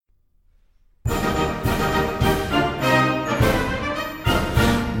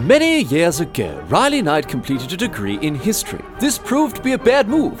Many years ago, Riley Knight completed a degree in history. This proved to be a bad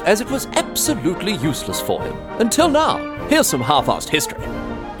move, as it was absolutely useless for him. Until now. Here's some half-arsed history.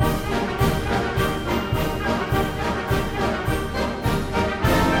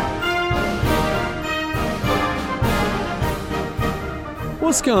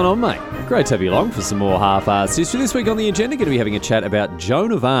 What's going on, mate? Great to have you along for some more half-arsed history. This week on the agenda, going to be having a chat about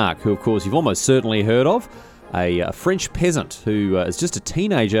Joan of Arc, who, of course, you've almost certainly heard of. A French peasant who, as just a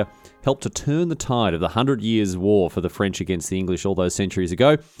teenager, helped to turn the tide of the 100 Years' War for the French against the English all those centuries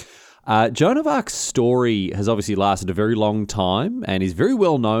ago. Joan of Arc's story has obviously lasted a very long time and is very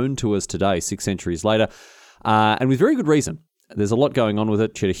well known to us today, 6 centuries later, and with very good reason. There's a lot going on with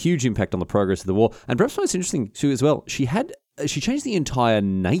it. She had a huge impact on the progress of the war, and perhaps most interesting too as well, she changed the entire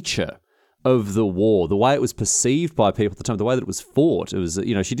nature of the war, the way it was perceived by people at the time, the way that it was fought. It was,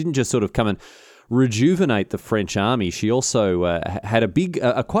 she didn't just sort of come and rejuvenate the French army. She also had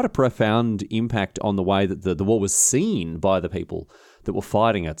quite a profound impact on the way that the war was seen by the people that were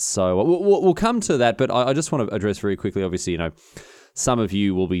fighting it. So we'll come to that, but I just want to address very quickly, obviously, some of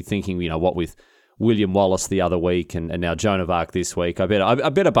you will be thinking, what with William Wallace the other week and now Joan of Arc this week. I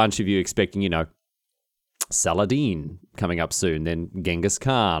bet a bunch of you expecting, Saladin coming up soon, then Genghis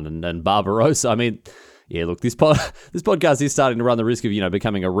Khan and Barbarossa. I mean, yeah, look, this podcast is starting to run the risk of,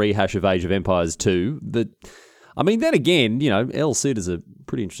 becoming a rehash of Age of Empires 2. But, I mean, then again, El Cid is a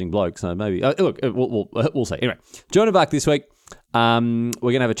pretty interesting bloke, so maybe... look, we'll see. Anyway, Joan of Arc this week. We're going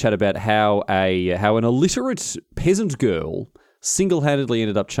to have a chat about how an illiterate peasant girl single-handedly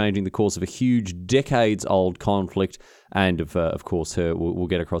ended up changing the course of a huge decades-old conflict, and of course, we'll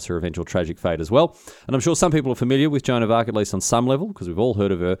get across her eventual tragic fate as well. And I'm sure some people are familiar with Joan of Arc, at least on some level, because we've all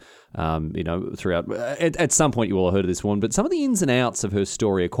heard of her, throughout. At some point, you all have heard of this woman, but some of the ins and outs of her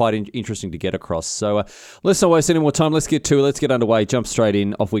story are quite interesting to get across. So let's not waste any more time. Let's get to it. Let's get underway. Jump straight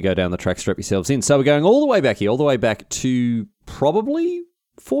in. Off we go down the track. Strap yourselves in. So we're going all the way back here, all the way back to probably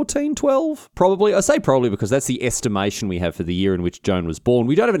 1412, probably. I say probably because that's the estimation we have for the year in which Joan was born.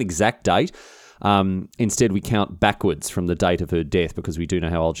 We don't have an exact date. Instead, we count backwards from the date of her death because we do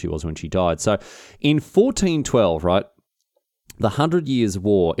know how old she was when she died. So in 1412, right, the 100 Years'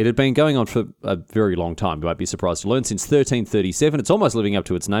 War, it had been going on for a very long time. You might be surprised to learn. Since 1337, it's almost living up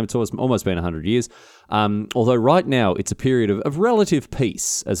to its name. It's almost been 100 years. Although right now, it's a period of relative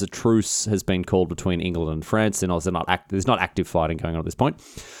peace, as a truce has been called between England and France. And also there's not active fighting going on at this point.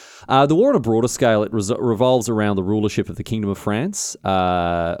 The war on a broader scale, it revolves around the rulership of the Kingdom of France.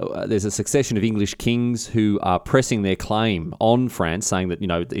 There's a succession of English kings who are pressing their claim on France, saying that,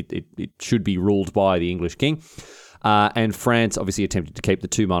 it should be ruled by the English king. And France obviously attempted to keep the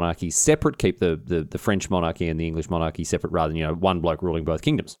two monarchies separate, keep the French monarchy and the English monarchy separate rather than, one bloke ruling both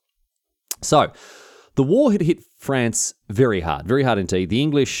kingdoms. So the war had hit France very hard indeed. The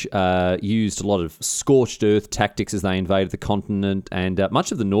English used a lot of scorched earth tactics as they invaded the continent, and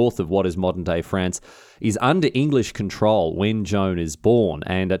much of the north of what is modern-day France is under English control when Joan is born.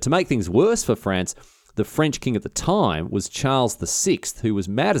 And to make things worse for France, the French king at the time was Charles VI, who was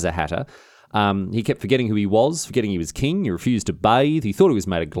mad as a hatter. He kept forgetting who he was, forgetting he was king. He refused to bathe. He thought he was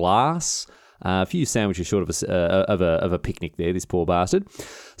made of glass. A few sandwiches short of a picnic there, this poor bastard.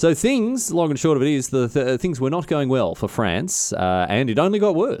 So things, long and short of it is, things were not going well for France, and it only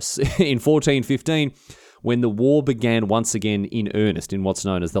got worse in 1415 when the war began once again in earnest in what's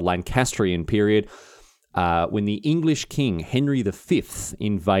known as the Lancastrian period, when the English king Henry V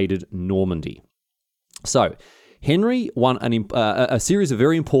invaded Normandy. So Henry won a series of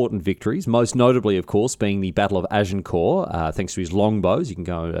very important victories, most notably, of course, being the Battle of Agincourt, thanks to his longbows. You can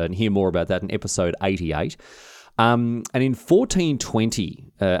go and hear more about that in episode 88. And in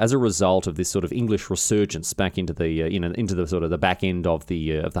 1420, as a result of this sort of English resurgence back into the into the sort of the back end of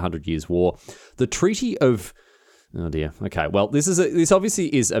the 100 Years' War, the Treaty of... Oh dear. Okay. Well, this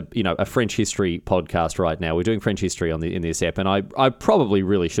obviously is a French history podcast right now. We're doing French history in this app, and I probably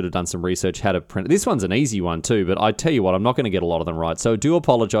really should have done some research how to print. This one's an easy one too, but I tell you what, I'm not going to get a lot of them right. So I do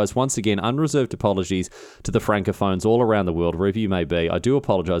apologise once again. Unreserved apologies to the francophones all around the world, wherever you may be. I do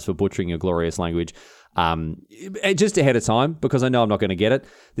apologise for butchering your glorious language, just ahead of time because I know I'm not going to get it.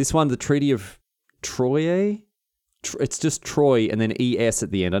 This one, the Treaty of Troyes. It's just Troy and then es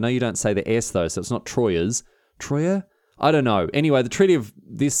at the end. I know you don't say the s though, so it's not Troyes. Troya? I don't know. Anyway, the Treaty of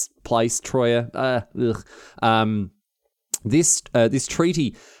this place, Troya, this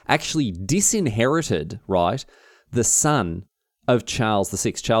treaty actually disinherited, right, the son of Charles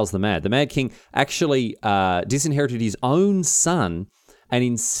VI, Charles the Mad. The Mad King actually disinherited his own son and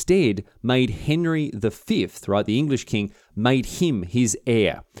instead made Henry V, right, the English king, made him his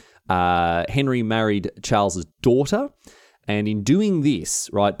heir. Henry married Charles's daughter, And in doing this,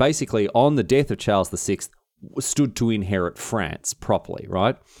 right, basically on the death of Charles VI, stood to inherit France properly,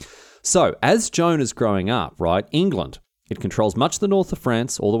 right? So as Joan is growing up, right, England, it controls much of the north of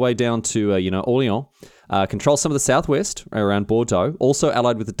France, all the way down to, Orleans, controls some of the southwest around Bordeaux, also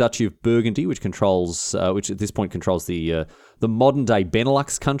allied with the Duchy of Burgundy, which at this point controls the modern-day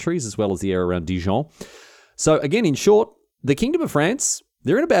Benelux countries, as well as the area around Dijon. So again, in short, the Kingdom of France,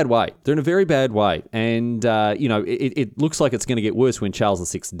 they're in a bad way. They're in a very bad way. And, it looks like it's going to get worse when Charles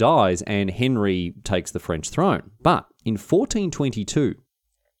VI dies and Henry takes the French throne. But in 1422,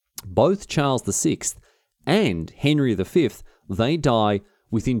 both Charles VI and Henry V, they die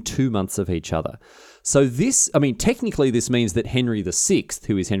within 2 months of each other. So technically this means that Henry VI,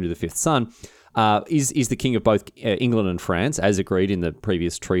 who is Henry V's son, is the king of both England and France, as agreed in the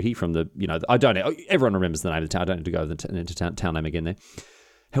previous treaty from I don't know, everyone remembers the name of the town, I don't need to go over the town name again there.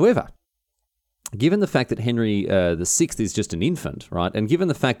 However, given the fact that Henry VI is just an infant, right, and given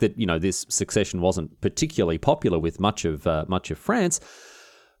the fact that, this succession wasn't particularly popular with much of France,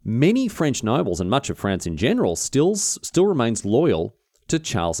 many French nobles and much of France in general still remains loyal to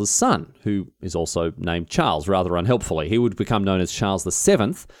Charles's son, who is also named Charles, rather unhelpfully. He would become known as Charles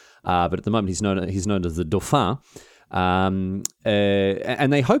VII, but at the moment he's known as the Dauphin. And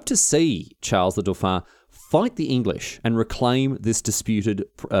they hope to see Charles the Dauphin fight the English and reclaim this disputed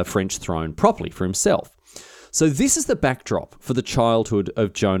French throne properly for himself. So this is the backdrop for the childhood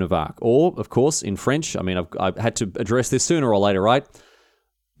of Joan of Arc, or, of course, in French, I've had to address this sooner or later, right?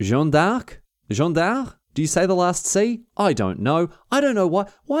 Jeanne d'Arc? Jeanne d'Arc? Do you say the last C? I don't know. I don't know why.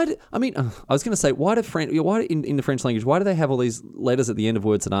 I was going to say, in the French language, why do they have all these letters at the end of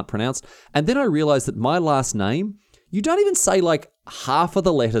words that aren't pronounced? And then I realized that my last name, you don't even say like half of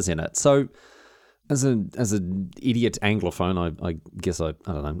the letters in it. So as an idiot Anglophone, I guess I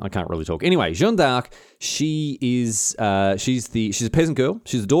don't know. I can't really talk. Anyway, Jeanne d'Arc, she's a peasant girl.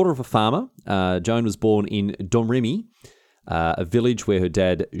 She's the daughter of a farmer. Joan was born in Domremy, a village where her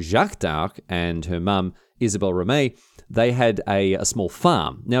dad, Jacques d'Arc, and her mum, Isabelle Ramey, they had a small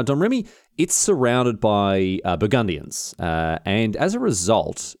farm. Now, Domremy, it's surrounded by Burgundians, and as a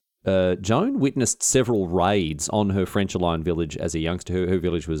result, Joan witnessed several raids on her French-aligned village as a youngster. Her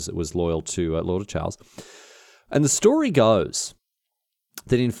village was loyal to Charles. And the story goes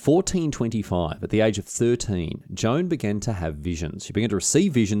that in 1425, at the age of 13, Joan began to have visions. She began to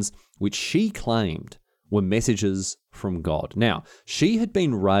receive visions which she claimed were messages from God. Now, she had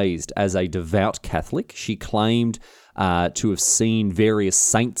been raised as a devout Catholic. She claimed to have seen various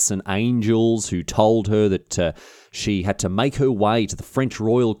saints and angels who told her that she had to make her way to the French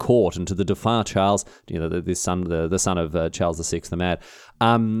royal court and to the Dauphin Charles, the son of Charles VI the Mad,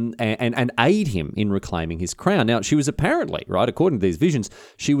 and aid him in reclaiming his crown. Now, she was apparently, right, according to these visions,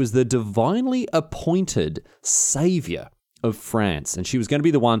 she was the divinely appointed savior of France, and she was going to be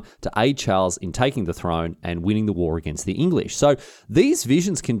the one to aid Charles in taking the throne and winning the war against the English. So these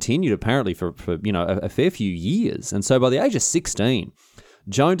visions continued apparently for a fair few years, and so by the age of 16,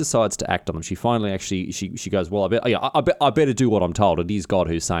 Joan decides to act on them. She finally she goes, well, I better do what I'm told. It is God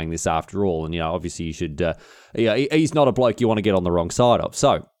who's saying this after all, and obviously you should. He's not a bloke you want to get on the wrong side of.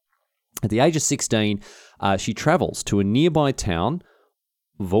 So at the age of 16, she travels to a nearby town,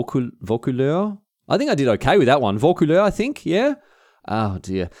 Vaucouleurs. I think I did okay with that one. Vaucouleurs, I think, yeah? Oh,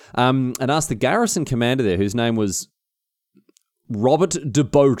 dear. And asked the garrison commander there, whose name was Robert de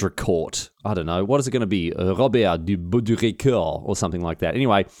Baudricourt. I don't know. What is it going to be? Robert de Baudricourt or something like that.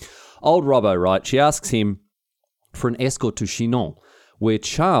 Anyway, old Robbo, right? She asks him for an escort to Chinon, where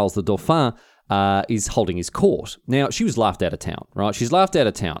Charles, the Dauphin, is holding his court. Now, she was laughed out of town, right? She's laughed out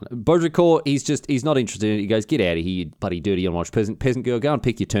of town. Baudricourt, he's not interested in it. He goes, get out of here, you bloody dirty unwashed peasant girl. Go and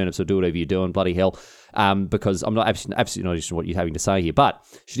pick your turnips or do whatever you're doing, bloody hell. Because I'm not absolutely not interested in what you're having to say here. But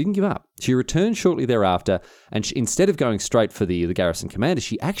she didn't give up. She returned shortly thereafter, and instead of going straight for the garrison commander,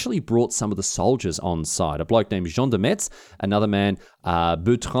 she actually brought some of the soldiers on side. A bloke named Jean de Metz, another man,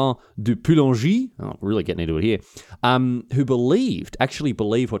 Bertrand de Poulengy, really getting into it here, who actually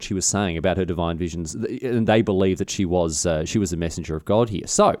believed what she was saying about her divine visions, and they believed that she was a messenger of God here.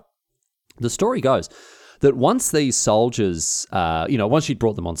 So the story goes that once these soldiers, once she'd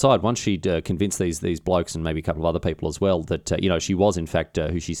brought them on side, once she'd convinced these blokes and maybe a couple of other people as well that, she was in fact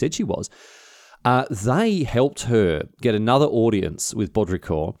who she said she was, they helped her get another audience with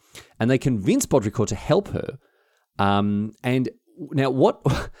Baudricourt, and they convinced Baudricourt to help her. And now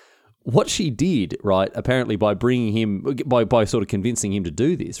what she did, right, apparently by bringing him, by sort of convincing him to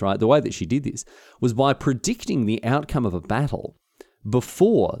do this, right, the way that she did this was by predicting the outcome of a battle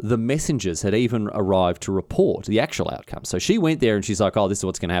before the messengers had even arrived to report the actual outcome. So she went there and she's like, oh, this is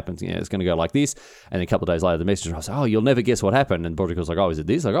what's going to happen. It's going to go like this. And then a couple of days later, the messenger was like, oh, you'll never guess what happened. And Broderick was like, oh, is it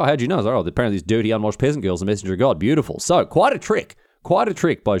this? Like, oh, how'd you know? I was like, oh, apparently this dirty, unwashed peasant girl's the messenger of God. Beautiful. So quite a trick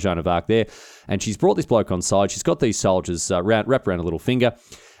by Joan of Arc there. And she's brought this bloke on side. She's got these soldiers wrapped around a little finger.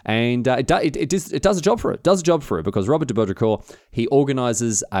 And it does a job for her. It does a job for her because Robert de Baudricourt, he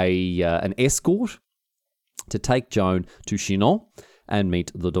organises an escort to take Joan to Chinon and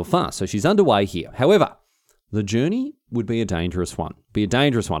meet the Dauphin. So she's underway here. However, the journey would be a dangerous one.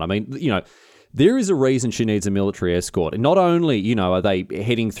 I mean, there is a reason she needs a military escort. And not only, are they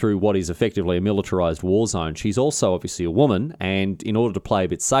heading through what is effectively a militarized war zone, she's also obviously a woman. And in order to play a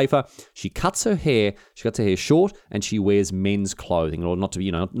bit safer, she cuts her hair short, and she wears men's clothing in order not to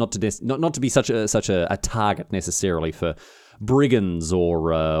be, not to be such a target necessarily for brigands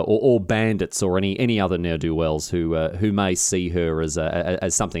or bandits or any other ne'er-do-wells who may see her as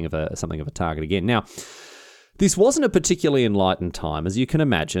something of a target again. Now, this wasn't a particularly enlightened time, as you can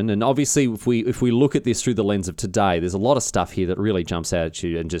imagine, and obviously if we look at this through the lens of today, there's a lot of stuff here that really jumps out at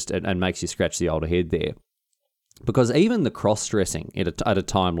you and makes you scratch the older head there. Because even the cross-dressing at a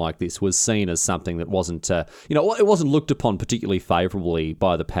time like this was seen as something that wasn't, it wasn't looked upon particularly favourably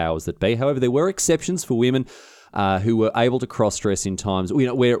by the powers that be. However, there were exceptions for women who were able to cross-dress in times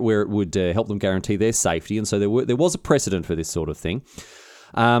where it would help them guarantee their safety, and so there was a precedent for this sort of thing.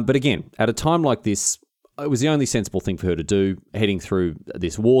 But again, at a time like this, it was the only sensible thing for her to do, heading through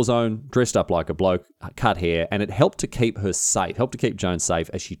this war zone, dressed up like a bloke, cut hair, and it helped to keep her safe, helped to keep Joan safe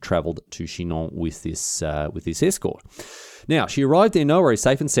as she travelled to Chinon with this escort. Now, she arrived there nowhere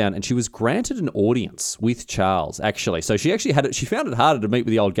safe and sound, and she was granted an audience with Charles, actually. So she found it harder to meet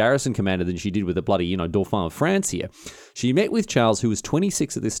with the old garrison commander than she did with the bloody, Dauphin of France here. She met with Charles, who was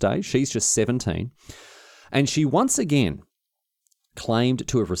 26 at this stage. She's just 17. And she once again claimed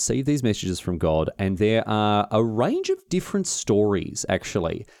to have received these messages from God, and there are a range of different stories,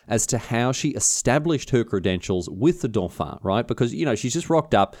 actually, as to how she established her credentials with the Dauphin, right? Because, she's just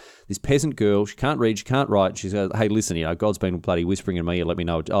rocked up, this peasant girl, she can't read, she can't write, she says, hey, listen, God's been bloody whispering to me, let me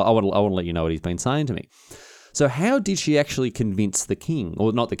know, I want to let you know what he's been saying to me. So how did she actually convince the king,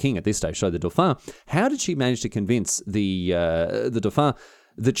 or not the king at this stage, so the Dauphin, how did she manage to convince the Dauphin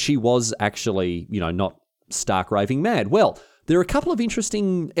that she was actually, not stark raving mad? Well, there are a couple of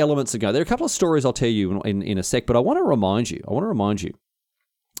interesting elements ago. There are a couple of stories I'll tell you in a sec, but I want to remind you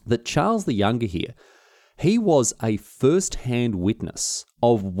that Charles the Younger here, he was a first-hand witness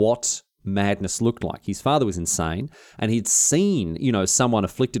of what madness looked like. His father was insane, and he'd seen, someone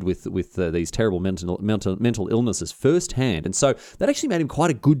afflicted with these terrible mental illnesses firsthand, and so that actually made him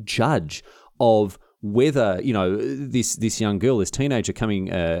quite a good judge of whether, this young girl, this teenager coming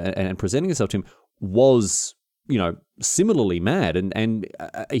and presenting herself to him was, similarly mad, and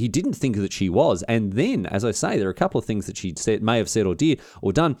he didn't think that she was. And then, as I say, there are a couple of things that she may have said or did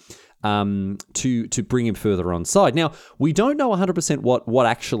or done to bring him further on side. Now, we don't know 100% what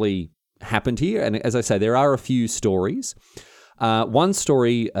actually happened here, and as I say, there are a few stories. One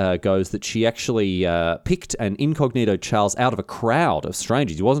story goes that she actually picked an incognito Charles out of a crowd of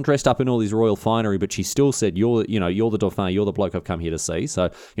strangers. He wasn't dressed up in all his royal finery, but she still said, you're the Dauphin, you're the bloke I've come here to see. So,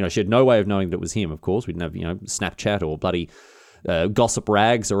 she had no way of knowing that it was him, of course. We didn't have, Snapchat or bloody gossip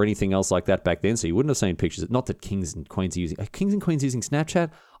rags or anything else like that back then, so you wouldn't have seen pictures. Not that kings and queens using Snapchat?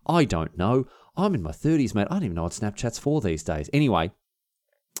 I don't know. I'm in my 30s, mate. I don't even know what Snapchat's for these days. Anyway,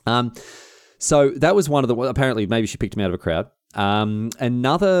 so that was one of the, apparently maybe she picked him out of a crowd.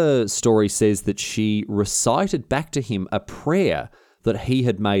 Another story says that she recited back to him a prayer that he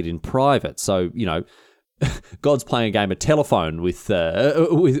had made in private. So, God's playing a game of telephone with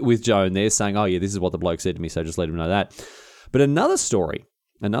Joan there, saying, oh yeah, this is what the bloke said to me, so just let him know that. But another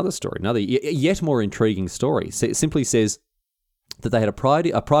yet more intriguing story simply says that they had a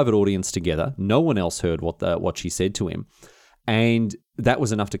private audience together. No one else heard what she said to him. And that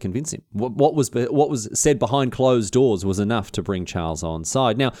was enough to convince him. What was said behind closed doors was enough to bring Charles on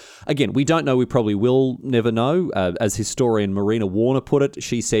side. Now, again, we don't know. We probably will never know. As historian Marina Warner put it,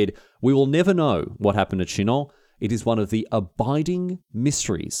 she said, we will never know what happened at Chinon. It is one of the abiding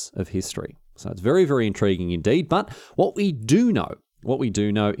mysteries of history. So it's very, very intriguing indeed. But what we do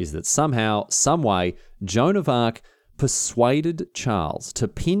know is that somehow, some way, Joan of Arc persuaded Charles to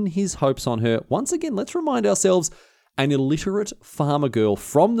pin his hopes on her. Once again, let's remind ourselves, an illiterate farmer girl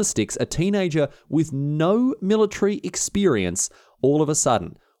from the sticks, a teenager with no military experience, all of a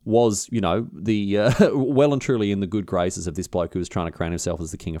sudden was, well and truly in the good graces of this bloke who was trying to crown himself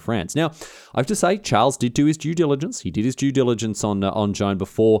as the King of France. Now, I have to say, Charles did do his due diligence. He did his due diligence on Joan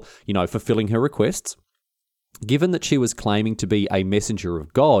before, fulfilling her requests. Given that she was claiming to be a messenger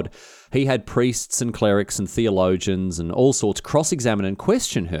of God, he had priests and clerics and theologians and all sorts cross-examine and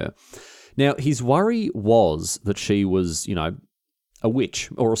question her. Now, his worry was that she was, a witch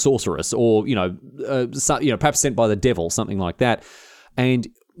or a sorceress or, perhaps sent by the devil, something like that. And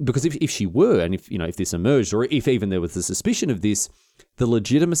because if she were, and if this emerged, or if even there was the suspicion of this, the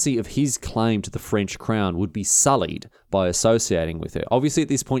legitimacy of his claim to the French crown would be sullied by associating with her. Obviously, at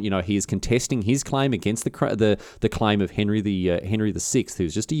this point, he is contesting his claim against the claim of Henry VI,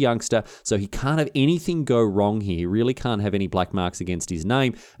 who's just a youngster, so he can't have anything go wrong here. He really can't have any black marks against his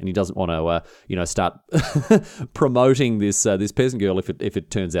name, and he doesn't want to, start promoting this peasant girl if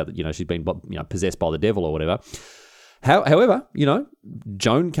it turns out that she's been possessed by the devil or whatever. However,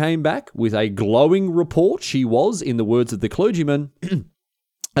 Joan came back with a glowing report. She was, in the words of the clergyman,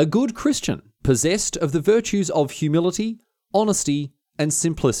 a good Christian, possessed of the virtues of humility, honesty, and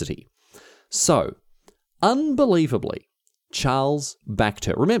simplicity. So, unbelievably, Charles backed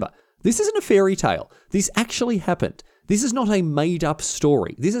her. Remember, this isn't a fairy tale. This actually happened. This is not a made-up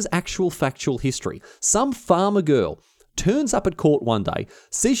story. This is actual factual history. Some farmer girl turns up at court one day,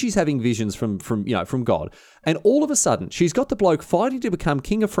 says she's having visions from God, and all of a sudden she's got the bloke fighting to become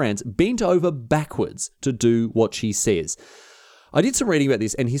King of France bent over backwards to do what she says. I did some reading about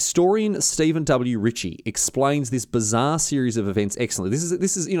this, and historian Stephen W. Ritchie explains this bizarre series of events excellently.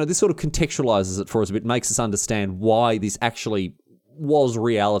 This sort of contextualizes it for us a bit, makes us understand why this actually was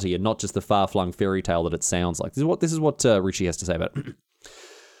reality and not just the far-flung fairy tale that it sounds like. This is what Ritchie has to say about it.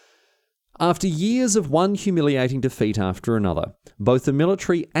 After years of one humiliating defeat after another, both the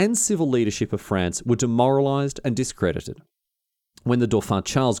military and civil leadership of France were demoralised and discredited. When the Dauphin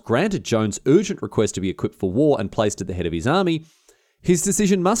Charles granted Joan's urgent request to be equipped for war and placed at the head of his army, his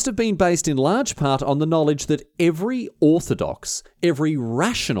decision must have been based in large part on the knowledge that every orthodox, every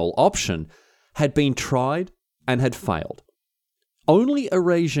rational option had been tried and had failed. Only a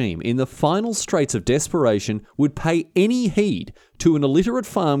regime in the final straits of desperation would pay any heed to an illiterate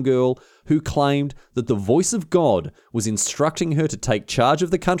farm girl who claimed that the voice of God was instructing her to take charge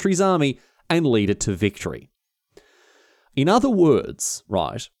of the country's army and lead it to victory. In other words,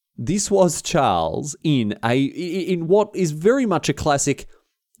 right, this was Charles in what is very much a classic,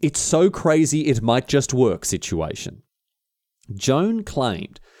 it's so crazy it might just work situation. Joan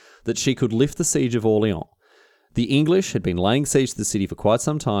claimed that she could lift the siege of Orleans. The English had been laying siege to the city for quite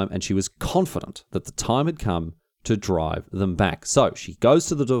some time, and she was confident that the time had come to drive them back. So she goes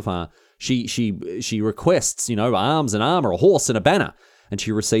to the Dauphin. She requests, arms and armor, a horse and a banner, and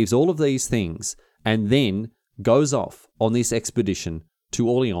she receives all of these things, and then goes off on this expedition to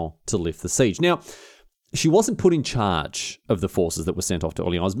Orleans to lift the siege. Now, she wasn't put in charge of the forces that were sent off to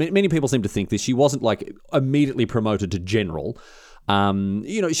Orleans. Many people seem to think this. She wasn't immediately promoted to general.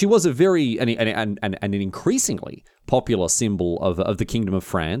 She was a very and an increasingly popular symbol of the Kingdom of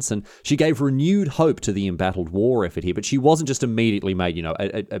France, and she gave renewed hope to the embattled war effort here. But she wasn't just immediately made,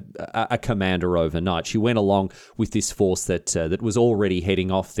 a commander overnight. She went along with this force that was already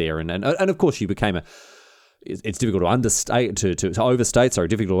heading off there, and of course she became a. It's difficult to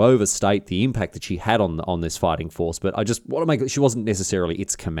overstate the impact that she had on this fighting force. But I just want to make it, she wasn't necessarily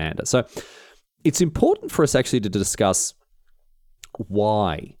its commander. So it's important for us actually to discuss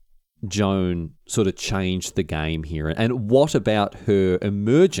why Joan sort of changed the game here, and what about her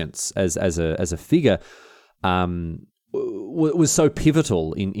emergence as a figure was so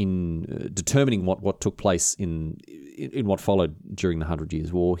pivotal in determining what took place in what followed during the 100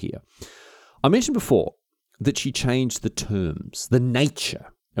 Years' War here. I mentioned before that she changed the terms, the nature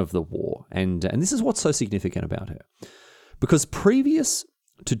of the war, and this is what's so significant about her, because previous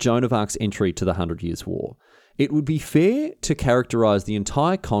to Joan of Arc's entry to the 100 Years' War, it would be fair to characterise the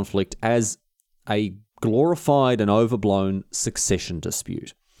entire conflict as a glorified and overblown succession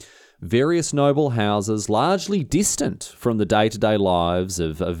dispute. Various noble houses, largely distant from the day-to-day lives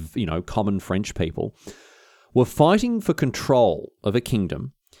of common French people, were fighting for control of a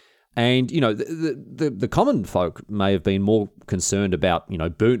kingdom. And, the common folk may have been more concerned about,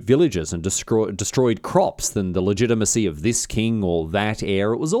 burnt villages and destroyed crops than the legitimacy of this king or that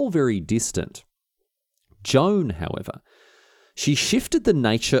heir. It was all very distant. Joan, however, she shifted the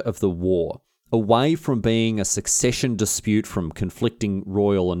nature of the war away from being a succession dispute from conflicting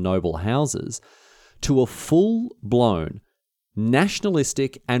royal and noble houses to a full-blown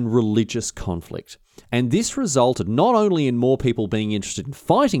nationalistic and religious conflict. And this resulted not only in more people being interested in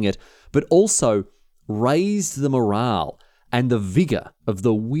fighting it, but also raised the morale and the vigour of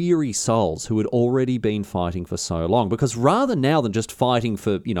the weary souls who had already been fighting for so long. Because rather now than just fighting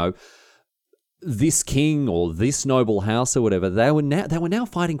for, this king or this noble house or whatever, they were now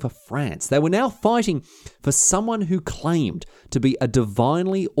fighting for France. They were now fighting for someone who claimed to be a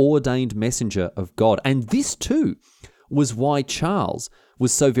divinely ordained messenger of God. And this too was why Charles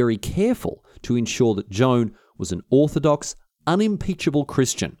was so very careful to ensure that Joan was an orthodox, unimpeachable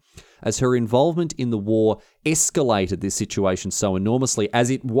Christian, as her involvement in the war escalated this situation so enormously,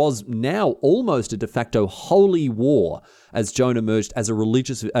 as it was now almost a de facto holy war, as Joan emerged as a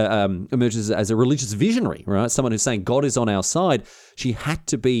religious visionary, right? Someone who's saying God is on our side. She had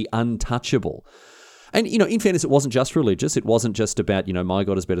to be untouchable. And, in fairness, it wasn't just religious. It wasn't just about, my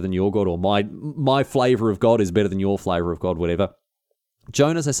God is better than your God, or my flavor of God is better than your flavor of God, whatever.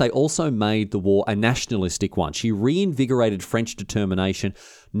 Joan, as I say, also made the war a nationalistic one. She reinvigorated French determination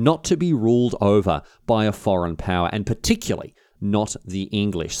not to be ruled over by a foreign power, and particularly not the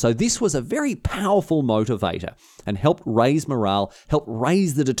English. So this was a very powerful motivator and helped raise morale, helped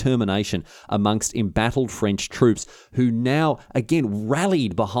raise the determination amongst embattled French troops, who now, again,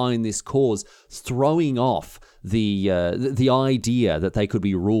 rallied behind this cause, throwing off the idea that they could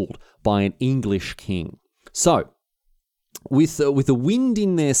be ruled by an English king. So, with the wind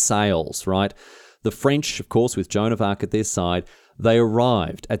in their sails, right, the French, of course, with Joan of Arc at their side, they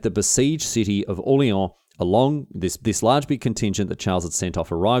arrived at the besieged city of Orleans. Along this large big contingent that Charles had sent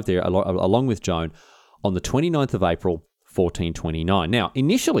off arrived there along with Joan on the 29th of April, 1429. Now,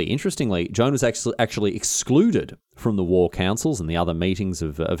 initially, interestingly, Joan was actually excluded from the war councils and the other meetings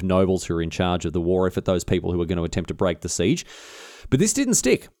of nobles who were in charge of the war effort, those people who were going to attempt to break the siege. But this didn't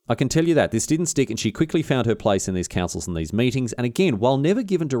stick. I can tell you that. This didn't stick, and she quickly found her place in these councils and these meetings. And again, while never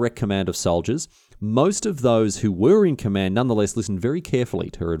given direct command of soldiers, most of those who were in command nonetheless listened very carefully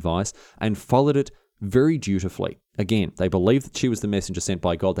to her advice and followed it very dutifully. Again, they believed that she was the messenger sent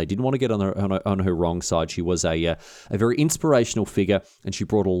by God. They didn't want to get on her wrong side. She was a very inspirational figure, and she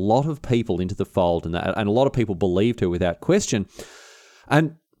brought a lot of people into the fold, and a lot of people believed her without question.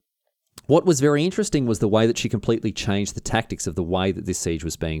 And what was very interesting was the way that she completely changed the tactics of the way that this siege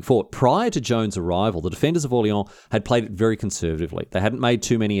was being fought. Prior to Joan's arrival, the defenders of Orleans had played it very conservatively. They hadn't made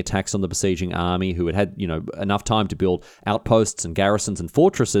too many attacks on the besieging army, who had enough time to build outposts and garrisons and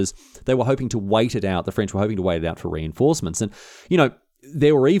fortresses. They were hoping to wait it out. The French were hoping to wait it out for reinforcements. And,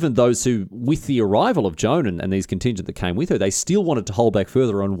 there were even those who, with the arrival of Joan and these contingent that came with her, they still wanted to hold back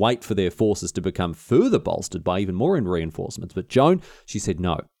further and wait for their forces to become further bolstered by even more reinforcements. But Joan, she said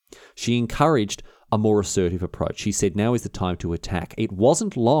no. She encouraged a more assertive approach. She said now is the time to attack. It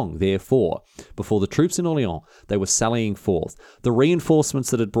wasn't long, therefore, before the troops in Orleans, they were sallying forth. The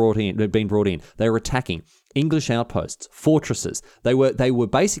reinforcements that had been brought in, they were attacking English outposts, fortresses. They were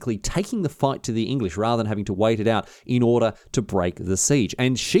basically taking the fight to the English rather than having to wait it out in order to break the siege.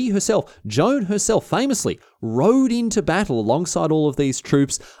 And she herself, Joan herself, famously rode into battle alongside all of these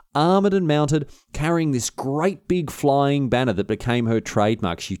troops, armored and mounted, carrying this great big flying banner that became her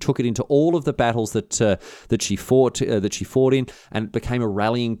trademark. She took it into all of the battles that she fought in, and it became a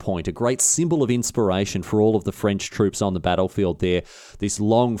rallying point, a great symbol of inspiration for all of the French troops on the battlefield there. This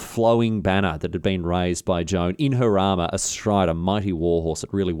long flowing banner that had been raised by Joan in her armor astride a mighty warhorse.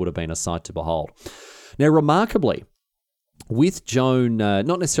 It really would have been a sight to behold. Now, remarkably, with Joan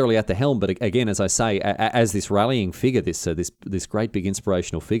not necessarily at the helm, but again, as I say, as this rallying figure, this great big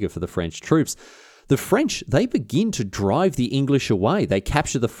inspirational figure for the French troops, the French, they begin to drive the English away. They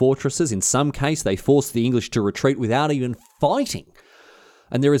capture the fortresses. In some case, they force the English to retreat without even fighting.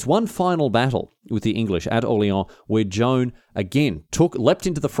 And there is one final battle with the English at Orleans where Joan, again, leapt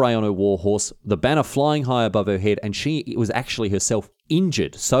into the fray on her war horse, the banner flying high above her head, and she was actually herself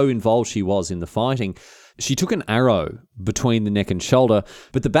injured. So involved she was in the fighting. She took an arrow between the neck and shoulder,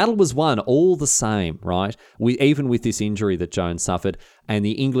 but the battle was won all the same, right? Even with this injury that Joan suffered. And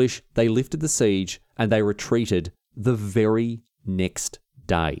the English, they lifted the siege and they retreated the very next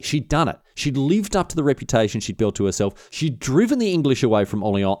day. She'd done it. She'd lived up to the reputation she'd built to herself. She'd driven the English away from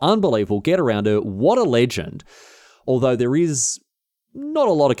Orleans. Unbelievable. Get around her. What a legend. Although there is not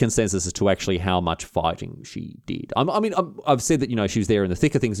a lot of consensus as to actually how much fighting she did. I've said that, she was there in the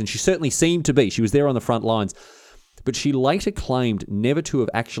thick of things, and she certainly seemed to be. She was there on the front lines. But she later claimed never to have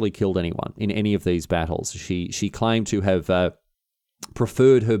actually killed anyone in any of these battles. She claimed to have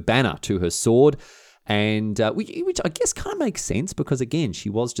preferred her banner to her sword, and which I guess kind of makes sense because, again, she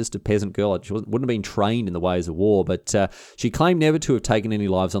was just a peasant girl. She wouldn't have been trained in the ways of war, but she claimed never to have taken any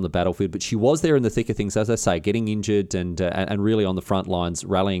lives on the battlefield. But she was there in the thick of things, as I say, getting injured and really on the front lines,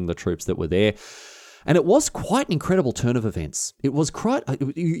 rallying the troops that were there. And it was quite an incredible turn of events. It was quite.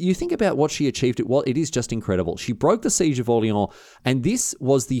 You think about what she achieved. It is just incredible. She broke the siege of Orleans, and this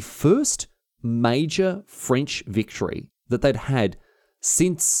was the first major French victory that they'd had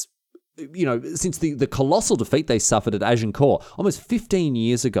since since the colossal defeat they suffered at Agincourt almost 15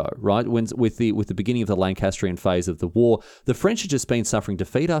 years ago, right, with the beginning of the Lancastrian phase of the war, the French had just been suffering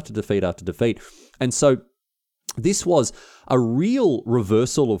defeat after defeat after defeat. And so this was a real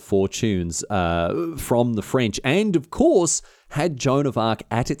reversal of fortunes from the French, and of course had Joan of Arc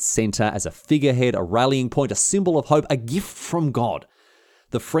at its centre as a figurehead, a rallying point, a symbol of hope, a gift from God.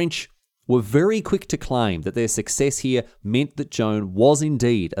 The French were very quick to claim that their success here meant that Joan was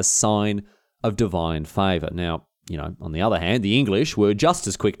indeed a sign of divine favour. Now, on the other hand, the English were just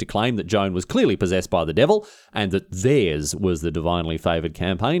as quick to claim that Joan was clearly possessed by the devil and that theirs was the divinely favoured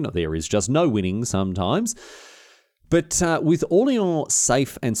campaign. There is just no winning sometimes. But with Orleans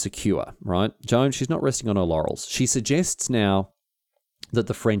safe and secure, right, Joan, she's not resting on her laurels. She suggests now that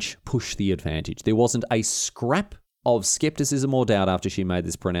the French push the advantage. There wasn't a scrap of skepticism or doubt after she made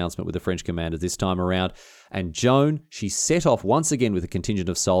this pronouncement with the French commander this time around. And Joan, she set off once again with a contingent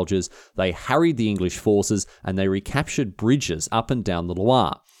of soldiers. They harried the English forces and they recaptured bridges up and down the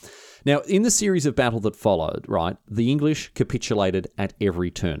Loire. Now, in the series of battle that followed, right, the English capitulated at every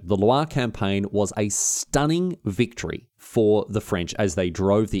turn. The Loire campaign was a stunning victory for the French as they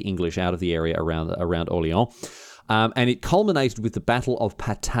drove the English out of the area around Orleans. And it culminated with the Battle of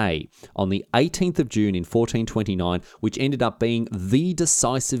Patay on the 18th of June in 1429, which ended up being the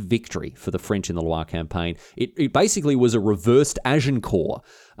decisive victory for the French in the Loire campaign. It basically was a reversed Agincourt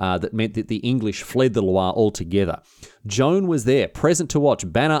that meant that the English fled the Loire altogether. Joan was there, present to watch,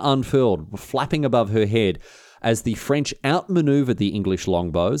 banner unfurled, flapping above her head, as the French outmaneuvered the English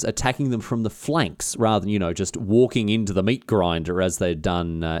longbows, attacking them from the flanks rather than, just walking into the meat grinder as they'd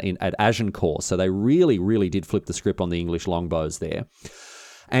done at Agincourt. So they really, really did flip the script on the English longbows there.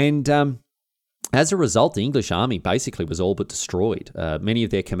 And as a result, the English army basically was all but destroyed. Many of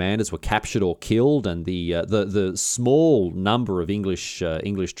their commanders were captured or killed, and the small number of English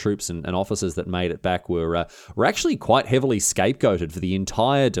troops and officers that made it back were actually quite heavily scapegoated for the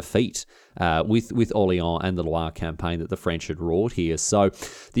entire defeat with Orleans and the Loire campaign that the French had wrought here. So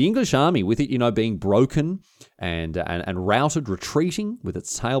the English army, with it being broken and routed, retreating with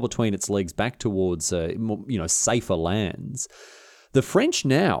its tail between its legs back towards safer lands, the French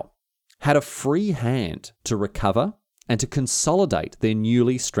now had a free hand to recover and to consolidate their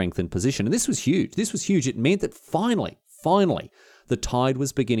newly strengthened position. And this was huge. It meant that finally, the tide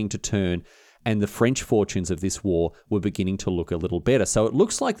was beginning to turn and the French fortunes of this war were beginning to look a little better. So it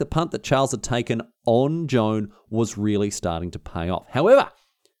looks like the punt that Charles had taken on Joan was really starting to pay off. However,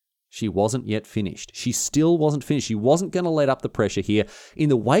 she wasn't yet finished. She still wasn't finished. She wasn't going to let up the pressure here. In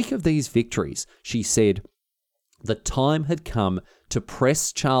the wake of these victories, she said, the time had come to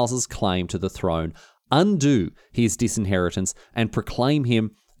press Charles's claim to the throne, undo his disinheritance, and proclaim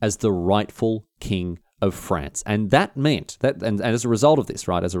him as the rightful king of France. And that meant that, and as a result of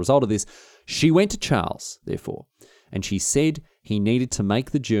this, she went to Charles, therefore, and she said he needed to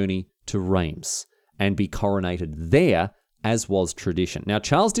make the journey to Reims and be coronated there, as was tradition. Now,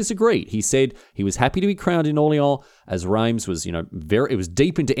 Charles disagreed. He said he was happy to be crowned in Orleans, as Reims was, it was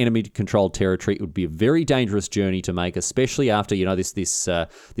deep into enemy-controlled territory. It would be a very dangerous journey to make, especially after, this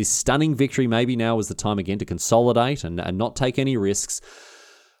stunning victory. Maybe now was the time again to consolidate and not take any risks.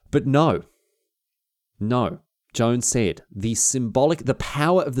 But no. Joan said the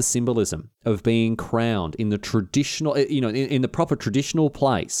power of the symbolism of being crowned in the traditional, in the proper traditional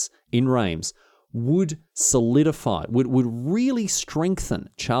place in Reims would solidify, would really strengthen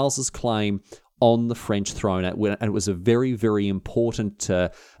Charles's claim on the French throne. And it was a very, very important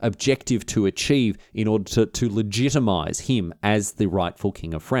objective to achieve in order to legitimize him as the rightful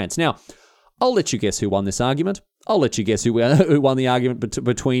king of France. Now, I'll let you guess who won this argument. I'll let you guess who won the argument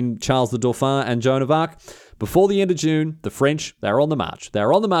between Charles the Dauphin and Joan of Arc. Before the end of June, the French, they're on the march.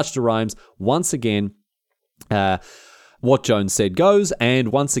 They're on the march to Reims. Once again, what Joan said goes,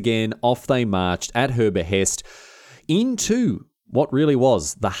 and once again, off they marched at her behest into what really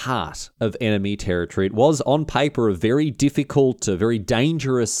was the heart of enemy territory. It was, on paper, a very difficult, a very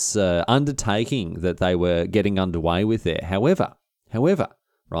dangerous undertaking that they were getting underway with there. However,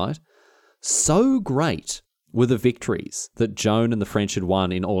 right, so great were the victories that Joan and the French had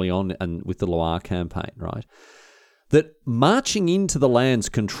won in Orleans and with the Loire campaign, right, that marching into the lands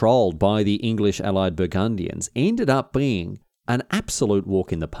controlled by the English allied Burgundians ended up being an absolute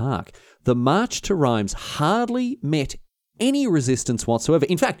walk in the park. The march to Reims hardly met any resistance whatsoever.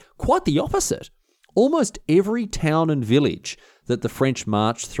 In fact, quite the opposite. Almost every town and village that the French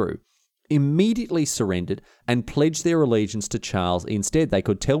marched through immediately surrendered and pledged their allegiance to Charles instead. They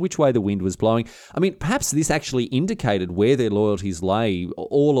could tell which way the wind was blowing. I mean, perhaps this actually indicated where their loyalties lay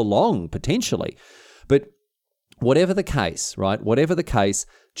all along, potentially. But whatever the case, right? Whatever the case,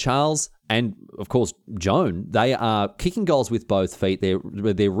 Charles and, of course, Joan, they are kicking goals with both feet. They're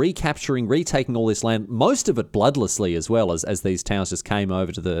recapturing, retaking all this land, most of it bloodlessly as well, as these towns just came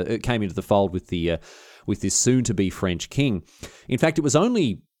into the fold with this soon-to-be French king. In fact, it was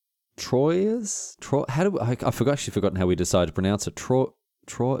only I've actually forgotten how we decided to pronounce it. Look,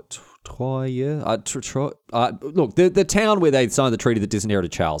 the town where they signed the treaty that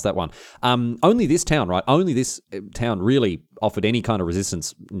disinherited Charles, that one. Only this town, right? Only this town really offered any kind of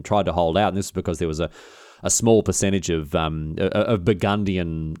resistance and tried to hold out. And this is because there was a small percentage of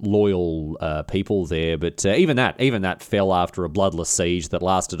Burgundian loyal people there. But even that fell after a bloodless siege that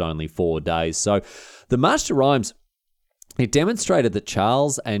lasted only 4 days. So the March to Reims, it demonstrated that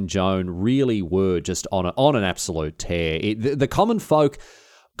Charles and Joan really were just on an absolute tear. The common folk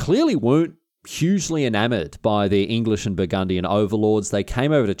clearly weren't hugely enamored by their English and Burgundian overlords. They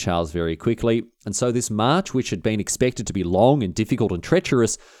came over to Charles very quickly. And so this march, which had been expected to be long and difficult and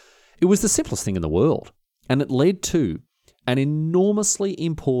treacherous, it was the simplest thing in the world. And it led to an enormously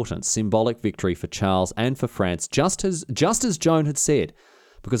important symbolic victory for Charles and for France, just as Joan had said.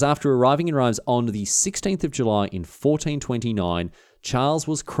 Because after arriving in Reims on the 16th of July in 1429, Charles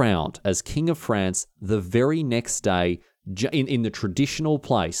was crowned as King of France the very next day in the traditional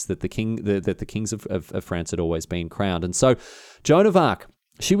place that the kings of France had always been crowned. And so Joan of Arc,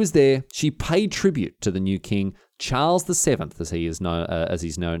 she was there. She paid tribute to the new king, Charles VII, as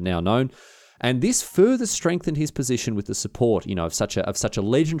he's now known. And this further strengthened his position with the support, of such a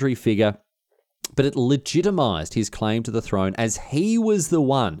legendary figure. But it legitimized his claim to the throne, as he was the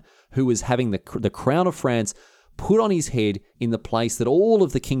one who was having the crown of France put on his head in the place that all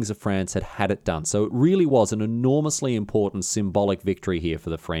of the kings of France had it done. So it really was an enormously important symbolic victory here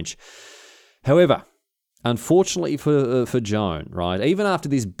for the French. However, unfortunately for Joan, right, even after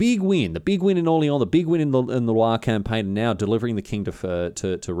this big win, the big win in Orleans, the big win in the Loire campaign, and now delivering the king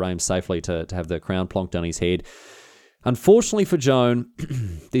to Reims safely to have the crown plonked on his head, unfortunately for Joan,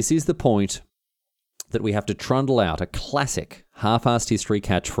 this is the point that we have to trundle out a classic half-arsed history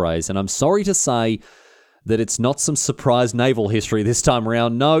catchphrase. And I'm sorry to say that it's not some surprise naval history this time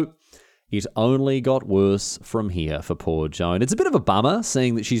around. No, it only got worse from here for poor Joan. It's a bit of a bummer,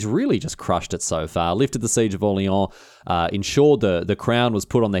 seeing that she's really just crushed it so far. Lifted the siege of Orleans, ensured the crown was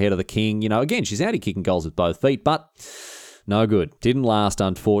put on the head of the king. Again, she's out here kicking goals with both feet, but no good. Didn't last,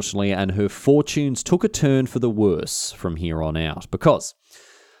 unfortunately, and her fortunes took a turn for the worse from here on out. Because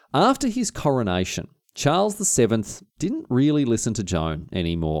after his coronation, Charles VII didn't really listen to Joan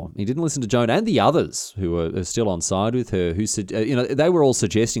anymore. He didn't listen to Joan and the others who were still on side with her, who said, they were all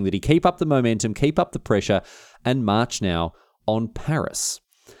suggesting that he keep up the momentum, keep up the pressure, and march now on Paris.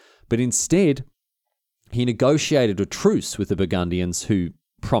 But instead, he negotiated a truce with the Burgundians, who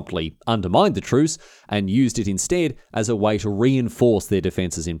promptly undermined the truce and used it instead as a way to reinforce their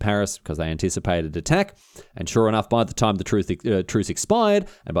defences in Paris because they anticipated attack. And sure enough, by the time the truce expired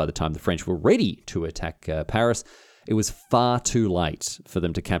and by the time the French were ready to attack Paris, it was far too late for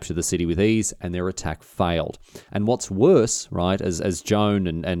them to capture the city with ease, and their attack failed. And what's worse, right, as Joan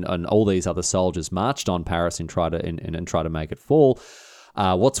and all these other soldiers marched on Paris and try to make it fall,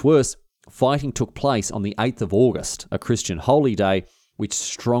 what's worse, fighting took place on the 8th of August, a Christian holy day, which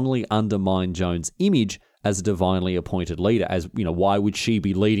strongly undermined Joan's image as a divinely appointed leader. As why would she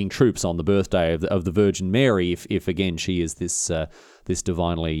be leading troops on the birthday of the Virgin Mary if again she is this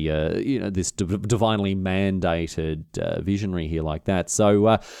divinely divinely mandated visionary here like that?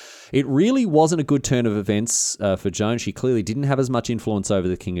 So it really wasn't a good turn of events for Joan. She clearly didn't have as much influence over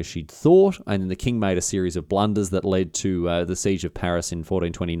the king as she'd thought, and the king made a series of blunders that led to the siege of Paris in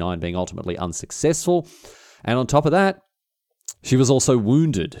 1429 being ultimately unsuccessful. And on top of that, she was also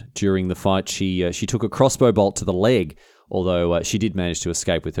wounded during the fight. She took a crossbow bolt to the leg, although she did manage to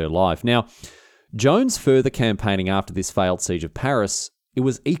escape with her life. Now, Joan's further campaigning after this failed siege of Paris, it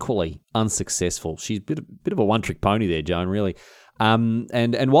was equally unsuccessful. She's a bit of a one-trick pony there, Joan, really.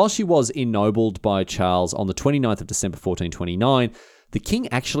 And while she was ennobled by Charles on the 29th of December 1429, the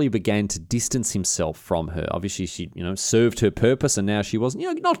king actually began to distance himself from her. Obviously, she, served her purpose, and now she wasn't,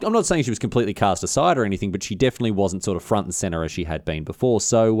 I'm not saying she was completely cast aside or anything, but she definitely wasn't sort of front and center as she had been before.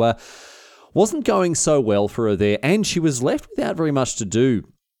 So, wasn't going so well for her there, and she was left without very much to do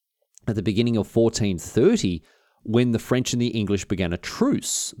at the beginning of 1430, when the French and the English began a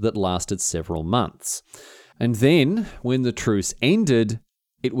truce that lasted several months. And then, when the truce ended,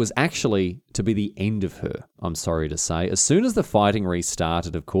 it was actually to be the end of her, I'm sorry to say. As soon as the fighting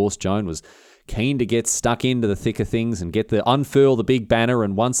restarted, of course, Joan was keen to get stuck into the thick of things and unfurl the big banner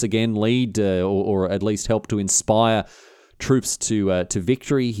and once again lead or at least help to inspire troops to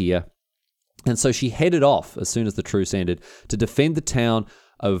victory here. And so she headed off as soon as the truce ended to defend the town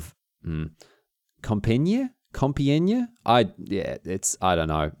of Compiègne? I don't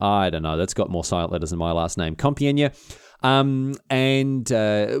know. That's got more silent letters than my last name. Compiègne.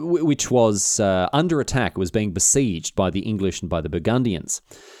 Which was under attack, was being besieged by the English and by the Burgundians.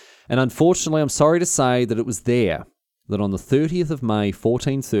 And unfortunately, I'm sorry to say that it was there that on the 30th of May,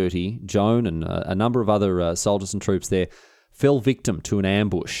 1430, Joan and a number of other soldiers and troops there fell victim to an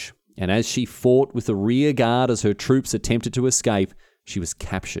ambush. And as she fought with the rear guard as her troops attempted to escape, she was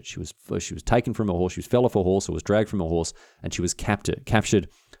captured. She was taken from her horse. She fell off her horse or was dragged from her horse, and she was captured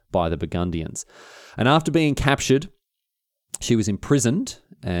by the Burgundians. And after being captured, she was imprisoned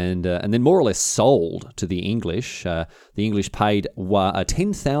and then more or less sold to the English. The English paid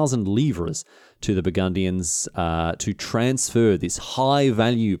 10,000 livres to the Burgundians to transfer this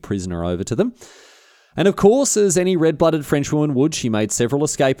high-value prisoner over to them. And of course, as any red-blooded Frenchwoman would, she made several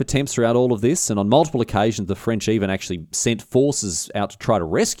escape attempts throughout all of this, and on multiple occasions the French even actually sent forces out to try to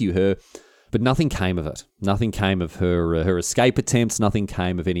rescue her, but nothing came of it. Nothing came of her escape attempts, nothing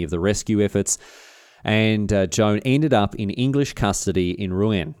came of any of the rescue efforts. And Joan ended up in English custody in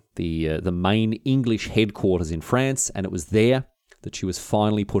Rouen, the main English headquarters in France, and it was there that she was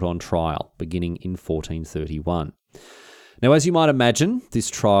finally put on trial, beginning in 1431. Now, as you might imagine, this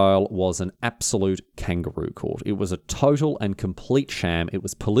trial was an absolute kangaroo court. It was a total and complete sham. It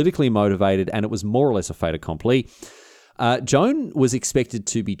was politically motivated, and it was more or less a fait accompli. Joan was expected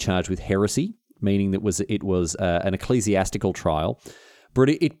to be charged with heresy, meaning that it was an ecclesiastical trial. But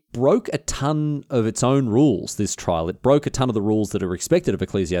it broke a ton of its own rules, this trial. It broke a ton of the rules that are expected of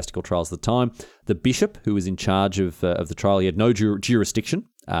ecclesiastical trials at the time. The bishop, who was in charge of the trial, he had no jurisdiction.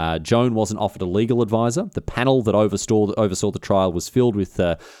 Joan wasn't offered a legal advisor. The panel that oversaw the trial was filled with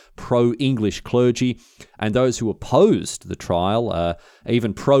pro-English clergy, and those who opposed the trial,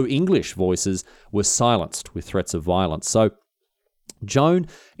 even pro-English voices, were silenced with threats of violence. So Joan,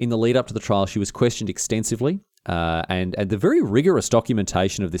 in the lead up to the trial, she was questioned extensively. And the very rigorous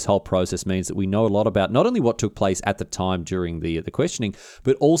documentation of this whole process means that we know a lot about not only what took place at the time during the questioning,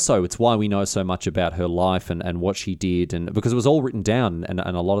 but also it's why we know so much about her life and what she did, and because it was all written down, and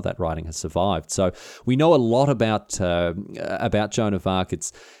a lot of that writing has survived. So we know a lot about Joan of Arc.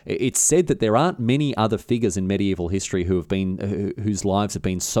 It's said that there aren't many other figures in medieval history whose lives have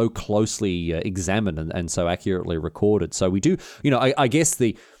been so closely examined and so accurately recorded. So we do, I guess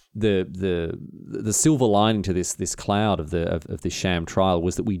the silver lining to this cloud of this sham trial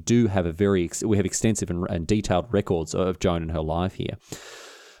was that we have extensive and detailed records of Joan and her life here.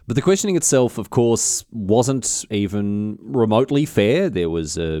 But the questioning itself, of course, wasn't even remotely fair. There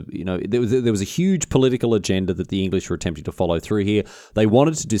was a huge political agenda that the English were attempting to follow through here. They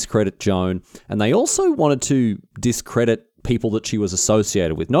wanted to discredit Joan, and they also wanted to discredit people that she was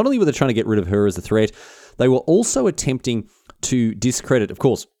associated with. Not only were they trying to get rid of her as a threat, they were also attempting to discredit, of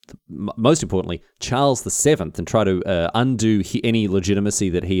course, most importantly, Charles VII, and try to undo any legitimacy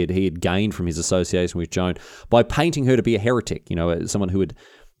that he had gained from his association with Joan by painting her to be a heretic. Someone who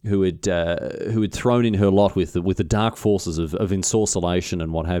had thrown in her lot with the dark forces of ensorcellation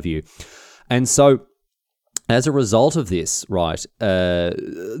and what have you. And so, as a result of this, right,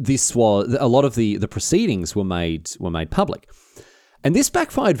 this was a lot of the proceedings were made public. And this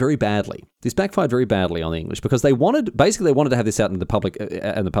backfired very badly. This backfired very badly on the English because they wanted to have this out in the public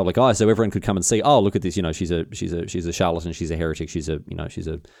eye, so everyone could come and see. Oh, look at this! She's a charlatan. She's a heretic. She's a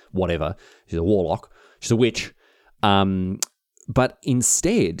whatever. She's a warlock. She's a witch. But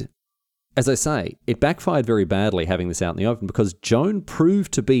instead, as I say, it backfired very badly having this out in the open because Joan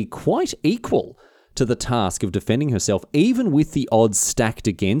proved to be quite equal to the task of defending herself, even with the odds stacked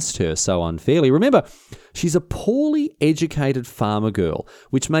against her so unfairly. Remember, she's a poorly educated farmer girl,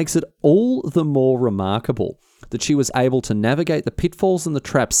 which makes it all the more remarkable that she was able to navigate the pitfalls and the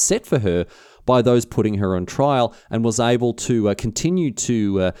traps set for her by those putting her on trial, and was able to continue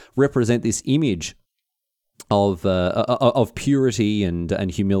to represent this image of purity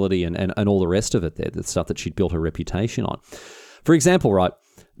and humility and all the rest of it there, the stuff that she'd built her reputation on. For example, right,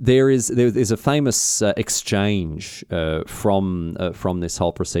 there's a famous exchange from this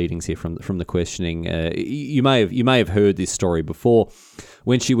whole proceedings here, from the questioning. You may have heard this story before,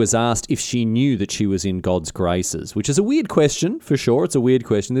 when she was asked if she knew that she was in God's graces, which is a weird question for sure. It's a weird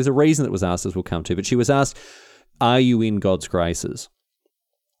question. There's a reason it was asked, as we'll come to. But she was asked, "Are you in God's graces?"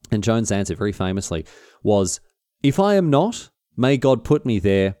 And Joan's answer, very famously, was, "If I am not, may God put me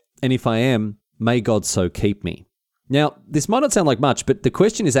there, and if I am, may God so keep me." Now, this might not sound like much, but the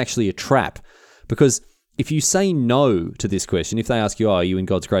question is actually a trap, because if you say no to this question, if they ask you, "Oh, are you in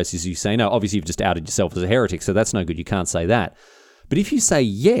God's graces?" you say no. Obviously, you've just outed yourself as a heretic, so that's no good. You can't say that. But if you say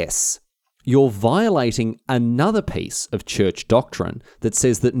yes, you're violating another piece of church doctrine that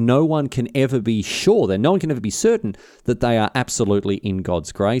says that no one can ever be sure, that no one can ever be certain that they are absolutely in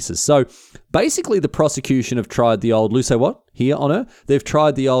God's graces. So basically the prosecution have tried the old, Lou, say what? Here on her? They've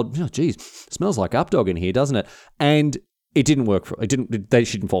tried the old, oh geez, smells like updog in here, doesn't it? And it didn't work for her.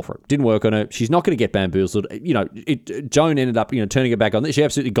 She didn't fall for it. Didn't work on her. She's not going to get bamboozled. Joan ended up, turning her back on this. She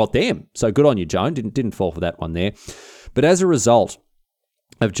absolutely got them. So good on you, Joan. Didn't fall for that one there. But as a result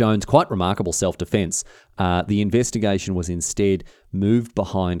of Joan's quite remarkable self-defense, the investigation was instead moved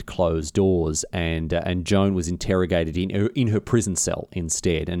behind closed doors, and Joan was interrogated in her prison cell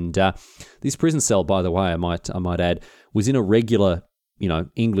instead. And this prison cell, by the way, I might add, was in a regular,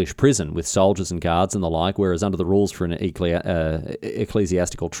 English prison with soldiers and guards and the like, whereas under the rules for an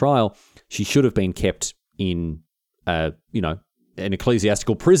ecclesiastical trial, she should have been kept in, an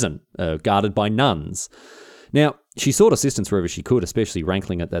ecclesiastical prison, guarded by nuns. Now, she sought assistance wherever she could, especially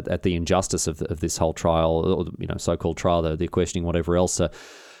rankling at the injustice of this whole trial, or so-called trial, the questioning, whatever else.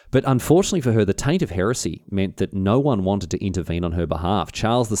 But unfortunately for her, the taint of heresy meant that no one wanted to intervene on her behalf.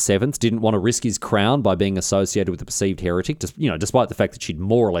 Charles VII didn't want to risk his crown by being associated with the perceived heretic, despite the fact that she'd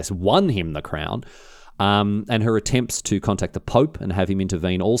more or less won him the crown. And her attempts to contact the Pope and have him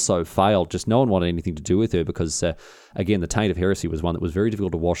intervene also failed. Just no one wanted anything to do with her because, again, the taint of heresy was one that was very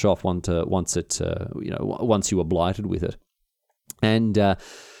difficult to wash off once you were blighted with it. And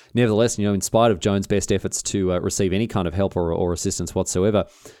nevertheless, in spite of Joan's best efforts to receive any kind of help or assistance whatsoever,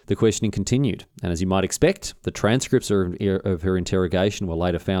 the questioning continued. And as you might expect, the transcripts of her interrogation were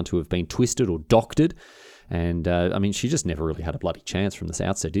later found to have been twisted or doctored. And, she just never really had a bloody chance from the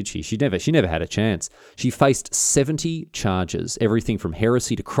outset, did she? She never had a chance. She faced 70 charges, everything from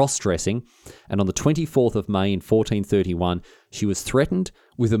heresy to cross-dressing. And on the 24th of May in 1431, she was threatened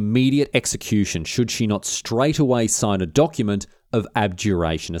with immediate execution should she not straight away sign a document of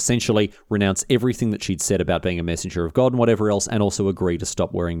abjuration, essentially renounce everything that she'd said about being a messenger of God and whatever else, and also agree to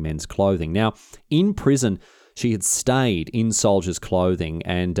stop wearing men's clothing. Now, in prison, she had stayed in soldier's clothing,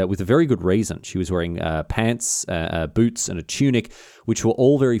 and with a very good reason. She was wearing pants, boots, and a tunic, which were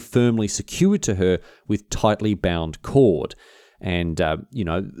all very firmly secured to her with tightly bound cord. And,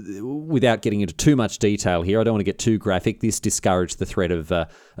 without getting into too much detail here, I don't want to get too graphic. This discouraged the threat of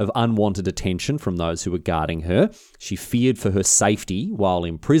unwanted attention from those who were guarding her. She feared for her safety while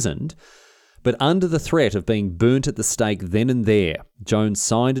imprisoned. But under the threat of being burnt at the stake then and there, Joan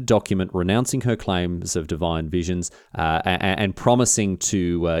signed a document renouncing her claims of divine visions and promising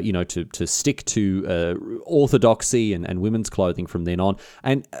to stick to orthodoxy and women's clothing from then on.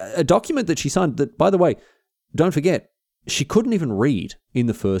 And a document that she signed that, by the way, don't forget, she couldn't even read in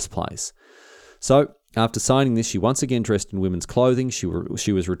the first place. So after signing this, she once again dressed in women's clothing. She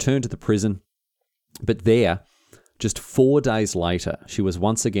was returned to the prison, but there, just 4 days later, she was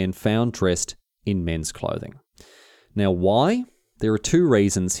once again found dressed in men's clothing. Now, why? There are two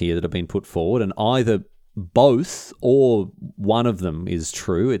reasons here that have been put forward, and either both or one of them is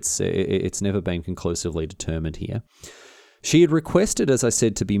true. It's never been conclusively determined here. She had requested, as I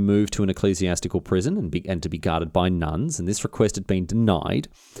said, to be moved to an ecclesiastical prison and to be guarded by nuns, and this request had been denied.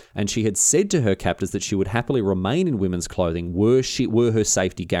 And she had said to her captors that she would happily remain in women's clothing were her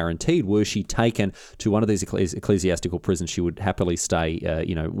safety guaranteed. Were she taken to one of these ecclesiastical prisons, she would happily stay,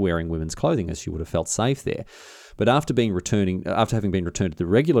 wearing women's clothing, as she would have felt safe there. But after having been returned to the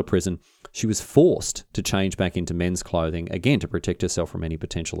regular prison, she was forced to change back into men's clothing again to protect herself from any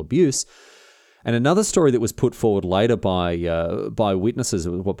potential abuse. And another story that was put forward later by witnesses,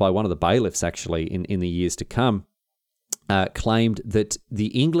 by one of the bailiffs actually in the years to come, claimed that the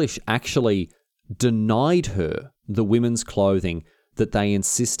English actually denied her the women's clothing that they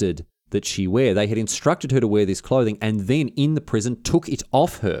insisted that she wear. They had instructed her to wear this clothing and then in the prison took it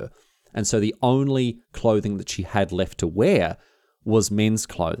off her. And so the only clothing that she had left to wear was men's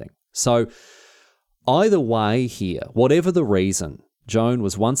clothing. So either way here, whatever the reason, Joan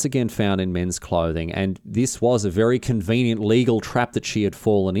was once again found in men's clothing, and this was a very convenient legal trap that she had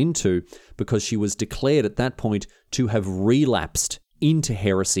fallen into because she was declared at that point to have relapsed into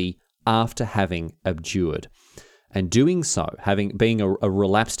heresy after having abjured. And doing so, being a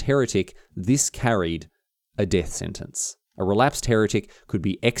relapsed heretic, this carried a death sentence. A relapsed heretic could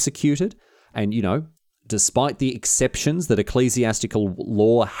be executed, and, despite the exceptions that ecclesiastical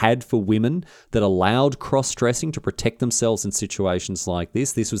law had for women that allowed cross-dressing to protect themselves in situations like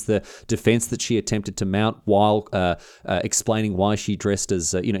this. This was the defense that she attempted to mount while explaining why she dressed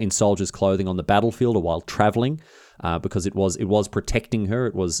as in soldier's clothing on the battlefield or while traveling, because it was protecting her.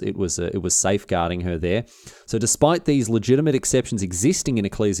 It was safeguarding her there. So despite these legitimate exceptions existing in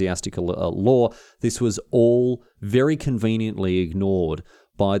ecclesiastical law, this was all very conveniently ignored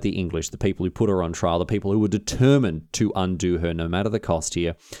by the English, the people who put her on trial, the people who were determined to undo her no matter the cost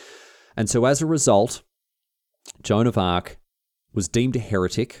here. And so as a result, Joan of Arc was deemed a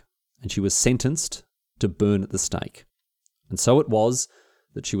heretic and she was sentenced to burn at the stake. And so it was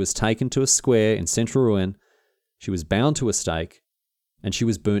that she was taken to a square in central Rouen, she was bound to a stake, and she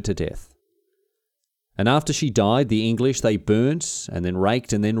was burnt to death. And after she died, the English, they burnt and then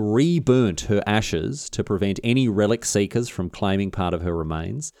raked and then re-burnt her ashes to prevent any relic seekers from claiming part of her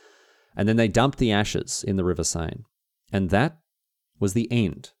remains. And then they dumped the ashes in the River Seine. And that was the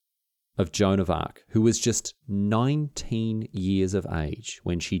end of Joan of Arc, who was just 19 years of age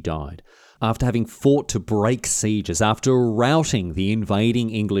when she died, after having fought to break sieges, after routing the invading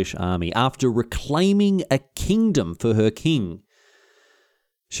English army, after reclaiming a kingdom for her king.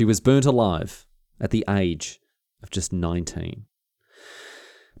 She was burnt alive at the age of just 19.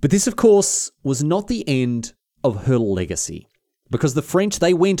 But this, of course, was not the end of her legacy, because the French,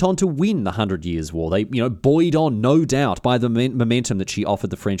 they went on to win the 100 Years' War. They, buoyed on, no doubt, by the momentum that she offered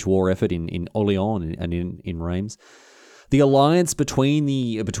the French war effort in Orléans and in Reims. The alliance between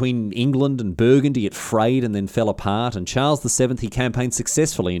England and Burgundy, it frayed and then fell apart, and Charles VII, he campaigned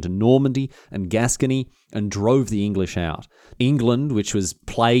successfully into Normandy and Gascony and drove the English out. England, which was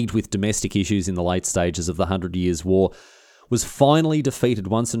plagued with domestic issues in the late stages of the 100 Years' War, was finally defeated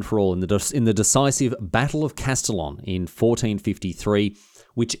once and for all in the decisive Battle of Castellon in 1453,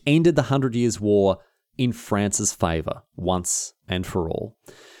 which ended the 100 Years' War in France's favour once and for all.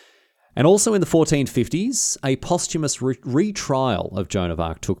 And also in the 1450s, a posthumous retrial of Joan of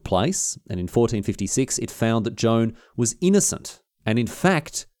Arc took place, and in 1456 it found that Joan was innocent and in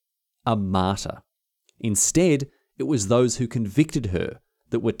fact a martyr. Instead, it was those who convicted her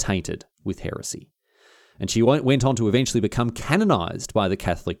that were tainted with heresy. And she went on to eventually become canonized by the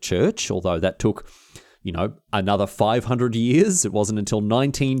Catholic Church, although that took, another 500 years. It wasn't until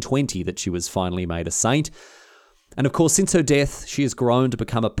 1920 that she was finally made a saint. And of course, since her death, she has grown to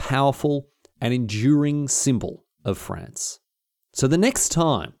become a powerful and enduring symbol of France. So the next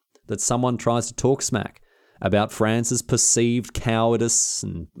time that someone tries to talk smack about France's perceived cowardice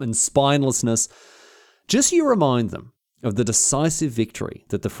and spinelessness, just you remind them of the decisive victory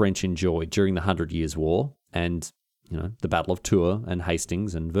that the French enjoyed during the 100 Years' War and, the Battle of Tours and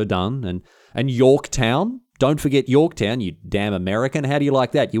Hastings and Verdun and Yorktown. Don't forget Yorktown, you damn American. How do you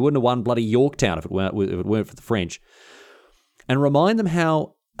like that? You wouldn't have won bloody Yorktown if it weren't for the French. And remind them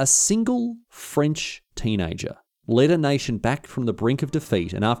how a single French teenager led a nation back from the brink of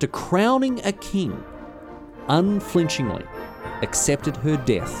defeat and after crowning a king, unflinchingly accepted her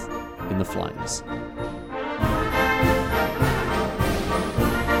death in the flames.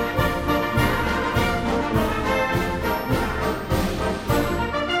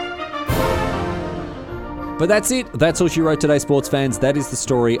 But that's it. That's all she wrote today, sports fans. That is the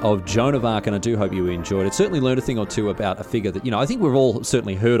story of Joan of Arc, and I do hope you enjoyed it. Certainly learned a thing or two about a figure that, I think we've all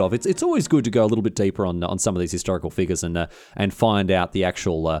certainly heard of. It's always good to go a little bit deeper on some of these historical figures and find out the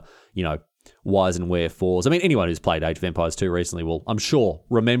actual, whys and wherefores. I mean, anyone who's played Age of Empires 2 recently will, I'm sure,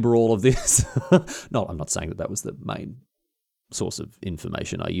 remember all of this. No, I'm not saying that was the main source of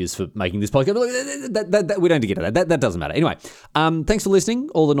information I use for making this podcast. We don't need to get into that. That doesn't matter. Anyway, thanks for listening.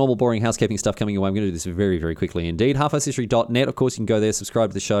 All the normal boring housekeeping stuff coming your way. I'm going to do this very, very quickly indeed. Half-Arsed Of course, you can go there,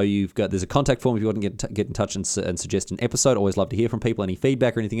 subscribe to the show. There's a contact form if you want to get in touch and suggest an episode. Always love to hear from people. Any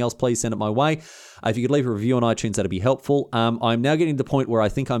feedback or anything else, please send it my way. If you could leave a review on iTunes, that'd be helpful. I'm now getting to the point where I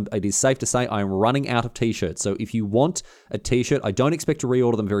think it is safe to say I'm running out of t-shirts. So if you want a t-shirt, I don't expect to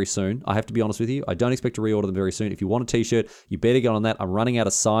reorder them very soon. I have to be honest with you. I don't expect to reorder them very soon. If you want a t-shirt, you better get on that. I'm running out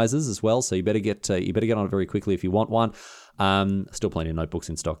of sizes as well, so you better get on it very quickly if you want one. Still plenty of notebooks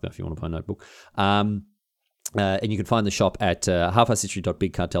in stock though if you want to buy a notebook. And you can find the shop at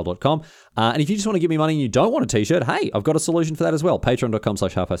halfarsedhistory.bigcartel.com. And if you just want to give me money and you don't want a t-shirt, hey, I've got a solution for that as well.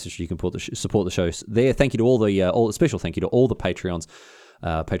 Patreon.com/halfarsedhistory. You can support the show there. Thank you to all the special thank you to all the Patreon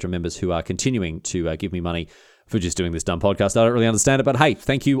members who are continuing to give me money for just doing this dumb podcast. I don't really understand it, but hey,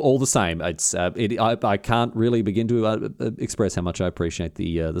 thank you all the same. I can't really begin to express how much I appreciate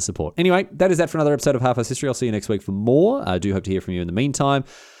the support. Anyway, that is that for another episode of Half-Arsed History. I'll see you next week for more. I do hope to hear from you in the meantime.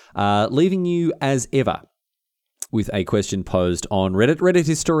 Leaving you as ever with a question posed on Reddit. Reddit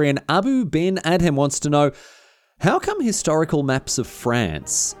historian Abu Ben Adhem wants to know, how come historical maps of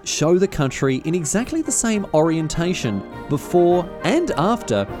France show the country in exactly the same orientation before and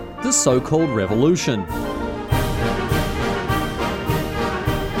after the so-called revolution?